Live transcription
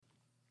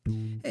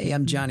Hey,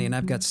 I'm Johnny, and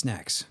I've got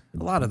snacks.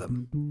 A lot of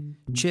them.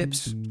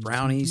 Chips,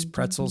 brownies,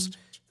 pretzels,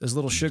 those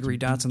little sugary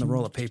dots on the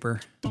roll of paper.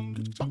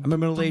 I'm a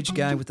middle-aged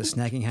guy with the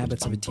snacking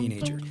habits of a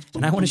teenager,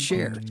 and I want to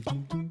share.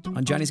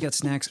 On Johnny's Got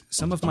Snacks,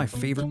 some of my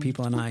favorite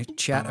people and I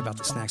chat about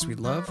the snacks we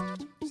love,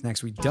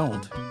 snacks we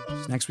don't,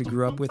 snacks we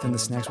grew up with, and the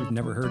snacks we've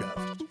never heard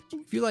of.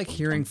 If you like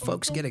hearing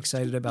folks get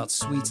excited about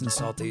sweets and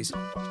salties,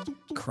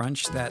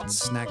 crunch that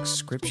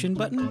snackscription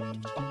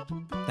button.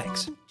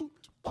 Thanks.